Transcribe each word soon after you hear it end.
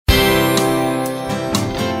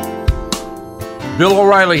Bill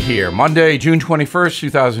O'Reilly here, Monday, June 21st,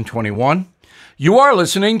 2021. You are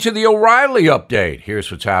listening to the O'Reilly Update.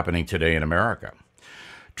 Here's what's happening today in America.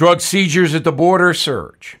 Drug seizures at the border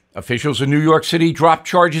surge. Officials in New York City dropped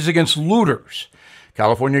charges against looters.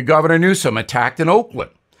 California Governor Newsom attacked in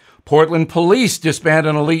Oakland. Portland police disband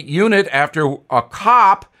an elite unit after a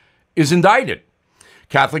cop is indicted.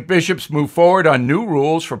 Catholic bishops move forward on new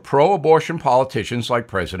rules for pro-abortion politicians like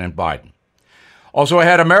President Biden. Also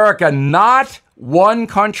ahead, America, not one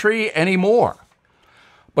country anymore.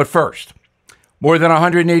 But first, more than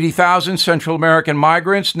 180,000 Central American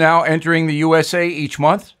migrants now entering the USA each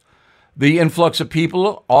month. The influx of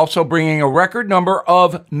people also bringing a record number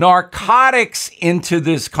of narcotics into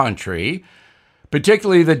this country,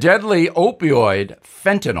 particularly the deadly opioid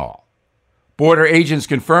fentanyl. Border agents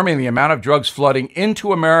confirming the amount of drugs flooding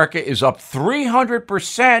into America is up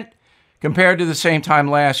 300% compared to the same time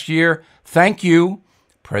last year. Thank you,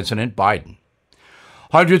 President Biden.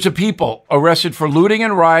 Hundreds of people arrested for looting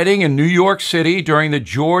and rioting in New York City during the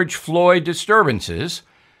George Floyd disturbances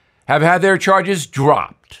have had their charges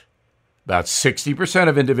dropped. About 60%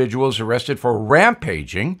 of individuals arrested for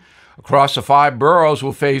rampaging across the 5 boroughs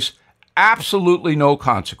will face absolutely no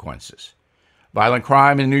consequences. Violent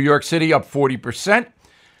crime in New York City up 40%.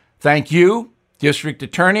 Thank you, District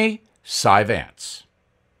Attorney Cy Vance.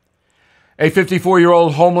 A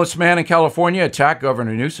 54-year-old homeless man in California attacked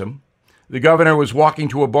Governor Newsom. The governor was walking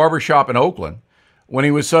to a barbershop in Oakland when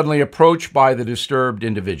he was suddenly approached by the disturbed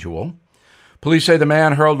individual. Police say the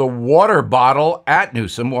man hurled a water bottle at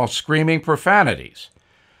Newsom while screaming profanities.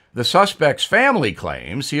 The suspect's family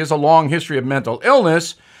claims he has a long history of mental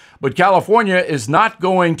illness, but California is not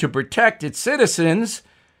going to protect its citizens,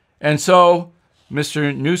 and so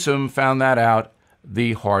Mr. Newsom found that out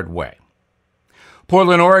the hard way.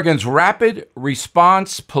 Portland, Oregon's Rapid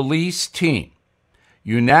Response Police Team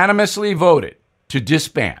unanimously voted to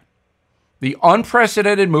disband. The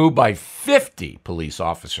unprecedented move by 50 police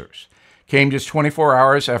officers came just 24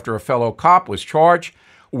 hours after a fellow cop was charged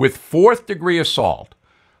with 4th-degree assault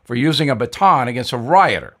for using a baton against a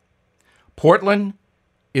rioter. Portland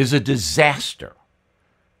is a disaster.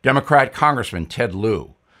 Democrat Congressman Ted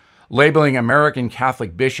Lieu labeling American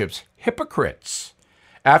Catholic bishops hypocrites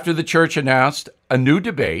after the church announced a new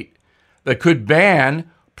debate that could ban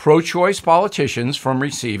pro-choice politicians from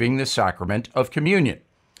receiving the sacrament of communion.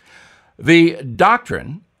 The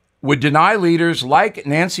doctrine would deny leaders like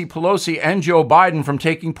Nancy Pelosi and Joe Biden from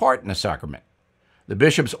taking part in the sacrament. The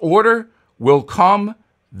bishop's order will come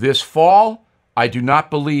this fall. I do not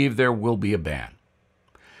believe there will be a ban.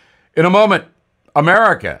 In a moment,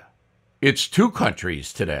 America, it's 2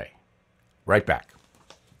 countries today. Right back.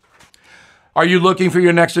 Are you looking for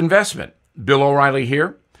your next investment? Bill O'Reilly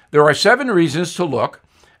here. There are 7 reasons to look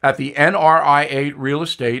at the NRIA Real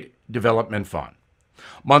Estate Development Fund.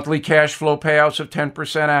 Monthly cash flow payouts of 10%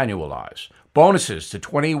 annualized. Bonuses to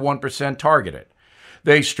 21% targeted.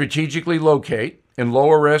 They strategically locate in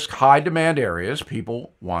lower risk, high demand areas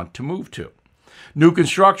people want to move to. New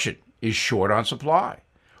construction is short on supply.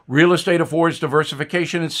 Real estate affords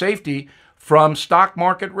diversification and safety from stock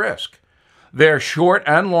market risk. Their short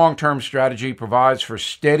and long-term strategy provides for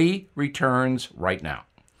steady returns right now.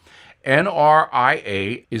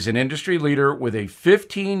 NRIA is an industry leader with a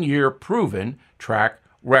 15-year proven track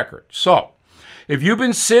record. So, if you've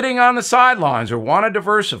been sitting on the sidelines or want to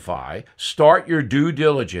diversify, start your due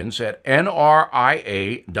diligence at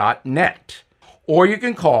nria.net. Or you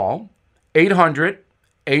can call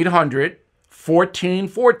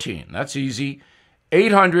 800-800-1414. That's easy.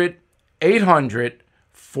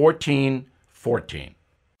 800-800-1414.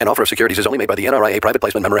 An offer of securities is only made by the NRIA Private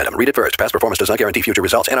Placement Memorandum. Read it first. Past performance does not guarantee future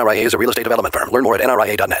results. NRIA is a real estate development firm. Learn more at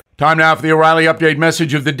nria.net. Time now for the O'Reilly Update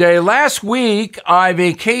message of the day. Last week, I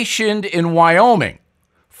vacationed in Wyoming.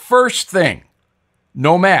 First thing,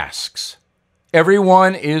 no masks.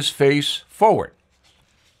 Everyone is face forward.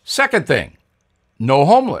 Second thing, no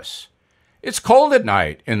homeless. It's cold at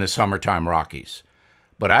night in the summertime Rockies,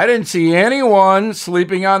 but I didn't see anyone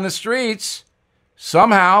sleeping on the streets.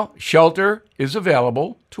 Somehow, shelter is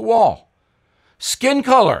available to all. Skin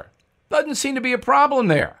color doesn't seem to be a problem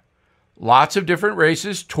there. Lots of different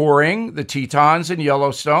races touring the Tetons in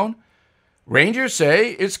Yellowstone. Rangers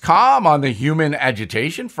say it's calm on the human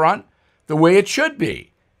agitation front, the way it should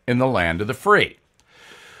be in the land of the free.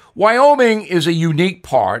 Wyoming is a unique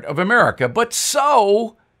part of America, but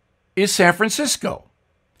so is San Francisco,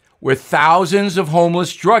 where thousands of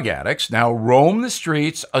homeless drug addicts now roam the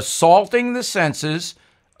streets, assaulting the senses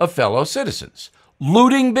of fellow citizens,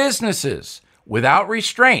 looting businesses without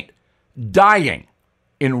restraint, dying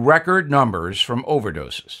in record numbers from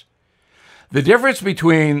overdoses. The difference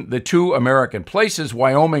between the two American places,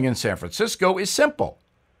 Wyoming and San Francisco, is simple.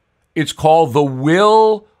 It's called the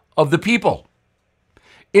will of the people.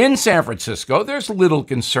 In San Francisco, there's little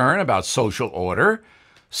concern about social order,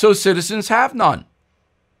 so citizens have none.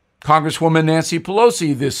 Congresswoman Nancy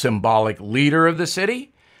Pelosi, the symbolic leader of the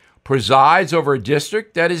city, presides over a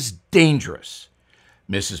district that is dangerous.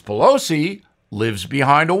 Mrs. Pelosi lives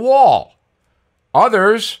behind a wall.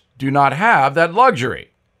 Others do not have that luxury.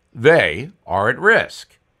 They are at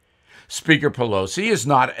risk. Speaker Pelosi is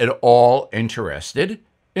not at all interested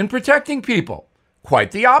in protecting people.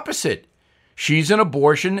 Quite the opposite. She's an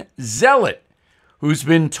abortion zealot who's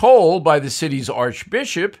been told by the city's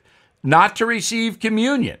archbishop not to receive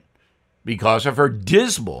communion because of her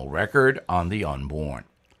dismal record on the unborn.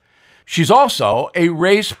 She's also a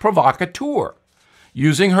race provocateur,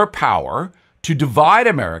 using her power to divide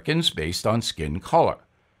Americans based on skin color.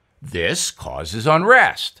 This causes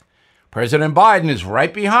unrest. President Biden is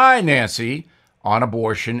right behind Nancy on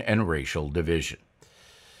abortion and racial division.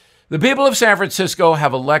 The people of San Francisco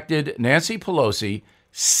have elected Nancy Pelosi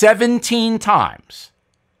 17 times,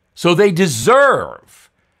 so they deserve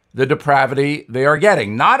the depravity they are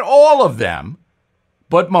getting. Not all of them,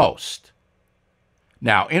 but most.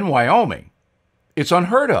 Now, in Wyoming, it's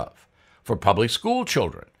unheard of for public school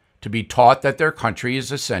children to be taught that their country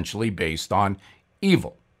is essentially based on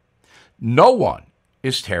evil. No one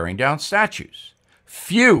is tearing down statues.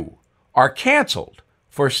 Few are canceled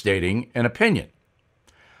for stating an opinion.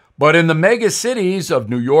 But in the mega cities of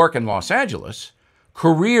New York and Los Angeles,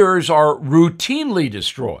 careers are routinely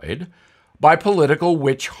destroyed by political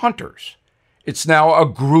witch hunters. It's now a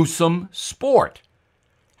gruesome sport.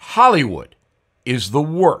 Hollywood is the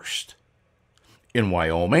worst. In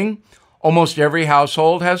Wyoming, almost every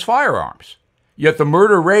household has firearms, yet the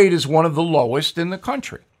murder rate is one of the lowest in the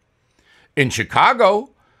country. In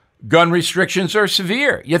Chicago, gun restrictions are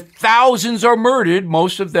severe, yet thousands are murdered,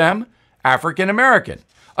 most of them African American.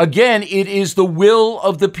 Again, it is the will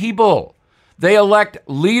of the people. They elect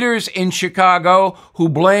leaders in Chicago who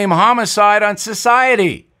blame homicide on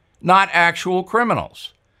society, not actual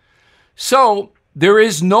criminals. So there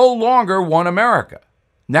is no longer one America.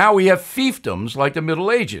 Now we have fiefdoms like the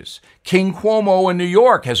Middle Ages. King Cuomo in New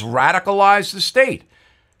York has radicalized the state,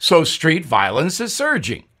 so street violence is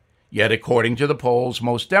surging. Yet, according to the polls,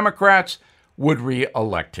 most Democrats would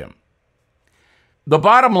re-elect him. The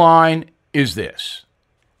bottom line is this.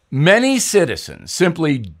 Many citizens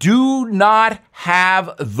simply do not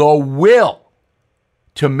have the will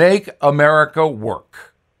to make America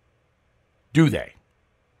work. Do they?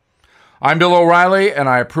 I'm Bill O'Reilly, and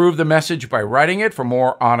I approve the message by writing it. For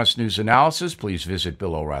more honest news analysis, please visit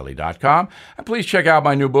BillO'Reilly.com, and please check out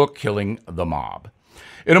my new book, Killing the Mob.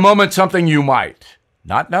 In a moment, something you might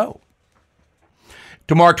not know.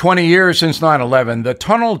 To mark 20 years since 9/11, the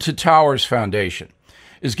Tunnel to Towers Foundation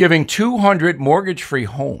is giving 200 mortgage-free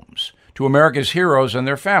homes to America's heroes and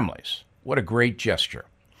their families. What a great gesture.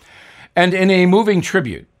 And in a moving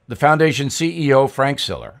tribute, the foundation CEO, Frank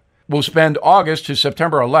Siller, will spend August to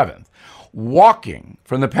September 11th walking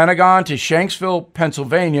from the Pentagon to Shanksville,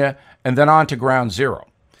 Pennsylvania, and then on to Ground Zero.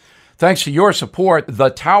 Thanks to your support, the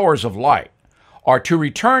Towers of Light are to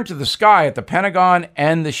return to the sky at the Pentagon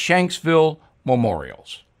and the Shanksville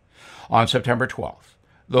memorials. On September 12th,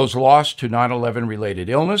 those lost to 9/11 related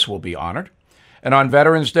illness will be honored. And on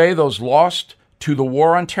Veterans Day, those lost to the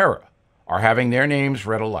War on Terror are having their names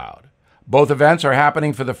read aloud. Both events are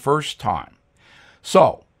happening for the first time.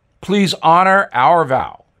 So please honor our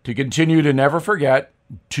vow to continue to never forget,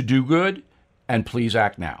 to do good, and please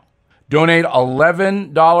act now. Donate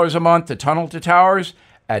 $11 a month to Tunnel to Towers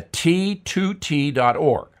at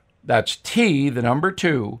T2T.org. That's T, the number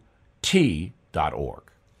 2, T.org.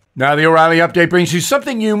 Now, the O'Reilly Update brings you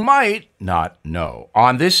something you might not know.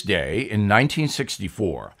 On this day in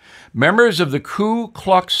 1964, members of the Ku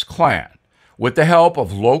Klux Klan, with the help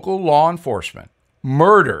of local law enforcement,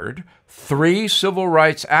 murdered 3 civil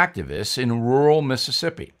rights activists in rural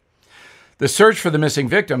Mississippi. The search for the missing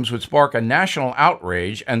victims would spark a national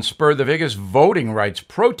outrage and spur the biggest voting rights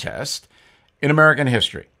protest in American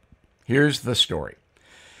history. Here's the story.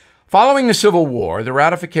 Following the Civil War, the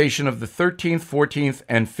ratification of the 13th, 14th,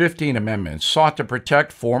 and 15th Amendments sought to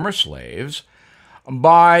protect former slaves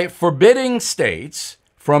by forbidding states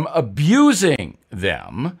from abusing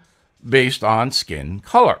them based on skin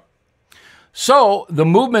color. So the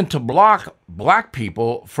movement to block black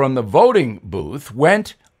people from the voting booth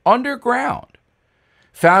went underground.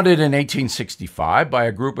 Founded in 1865 by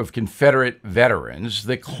a group of Confederate veterans,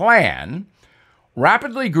 the Klan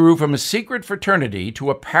rapidly grew from a secret fraternity to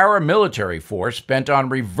a paramilitary force bent on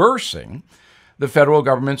reversing the federal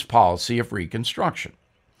government's policy of Reconstruction.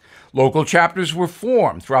 Local chapters were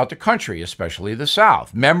formed throughout the country, especially the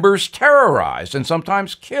South. Members terrorized and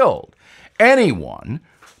sometimes killed anyone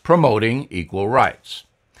promoting equal rights.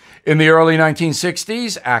 In the early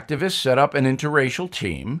 1960s, activists set up an interracial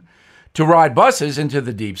team to ride buses into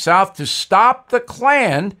the Deep South to stop the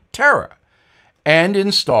Klan terror and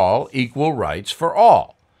install equal rights for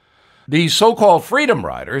all. These so-called Freedom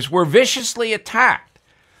Riders were viciously attacked.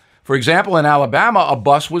 For example, in Alabama, a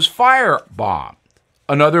bus was firebombed,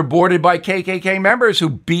 another boarded by KKK members who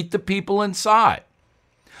beat the people inside.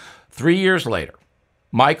 3 years later,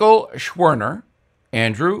 Michael Schwerner,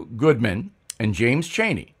 Andrew Goodman, and James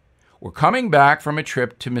Chaney were coming back from a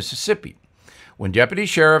trip to Mississippi when Deputy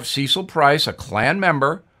Sheriff Cecil Price, a Klan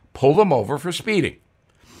member, pulled them over for speeding.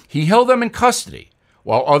 He held them in custody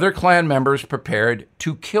while other Klan members prepared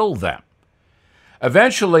to kill them.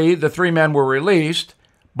 Eventually, the three men were released,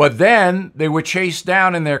 but then they were chased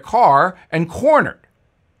down in their car and cornered.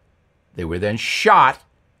 They were then shot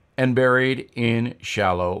and buried in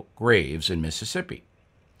shallow graves in Mississippi.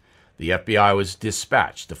 The FBI was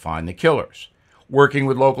dispatched to find the killers. Working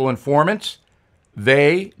with local informants,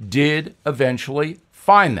 they did eventually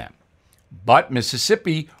find them. But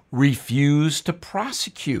Mississippi refused to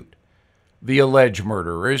prosecute the alleged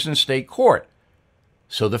murderers in state court.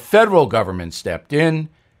 So the federal government stepped in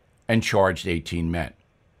and charged 18 men.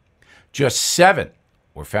 Just 7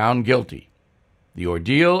 were found guilty. The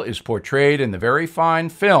ordeal is portrayed in the very fine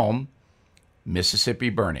film Mississippi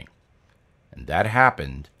Burning. And that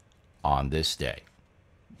happened on this day.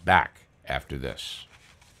 Back after this.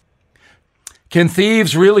 Can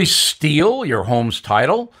thieves really steal your home's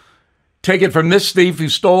title? Take it from this thief who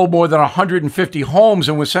stole more than 150 homes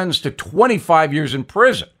and was sentenced to 25 years in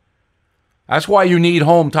prison. That's why you need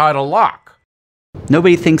Home Title Lock.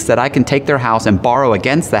 Nobody thinks that I can take their house and borrow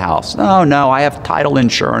against the house. Oh, no, I have title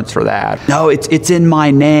insurance for that. No, it's in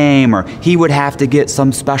my name, or he would have to get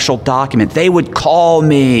some special document. They would call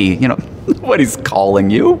me. Nobody's calling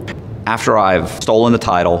you. After I've stolen the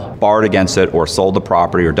title, borrowed against it, or sold the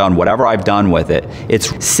property, or done whatever I've done with it,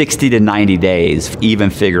 it's 60 to 90 days to even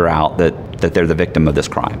figure out that they're the victim of this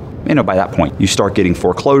crime. By that point, you start getting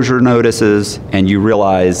foreclosure notices, and you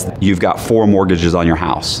realize you've got 4 mortgages on your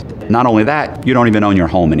house. Not only that, you don't even own your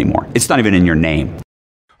home anymore. It's not even in your name.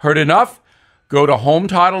 Heard enough? Go to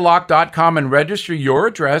HometitleLock.com and register your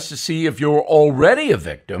address to see if you're already a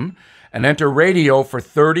victim, and enter radio for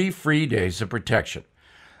 30 free days of protection.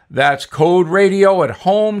 That's code radio at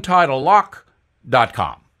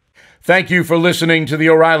HometitleLock.com. Thank you for listening to the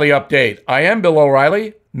O'Reilly Update. I am Bill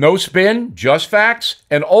O'Reilly. No spin, just facts,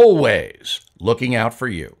 and always looking out for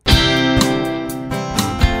you.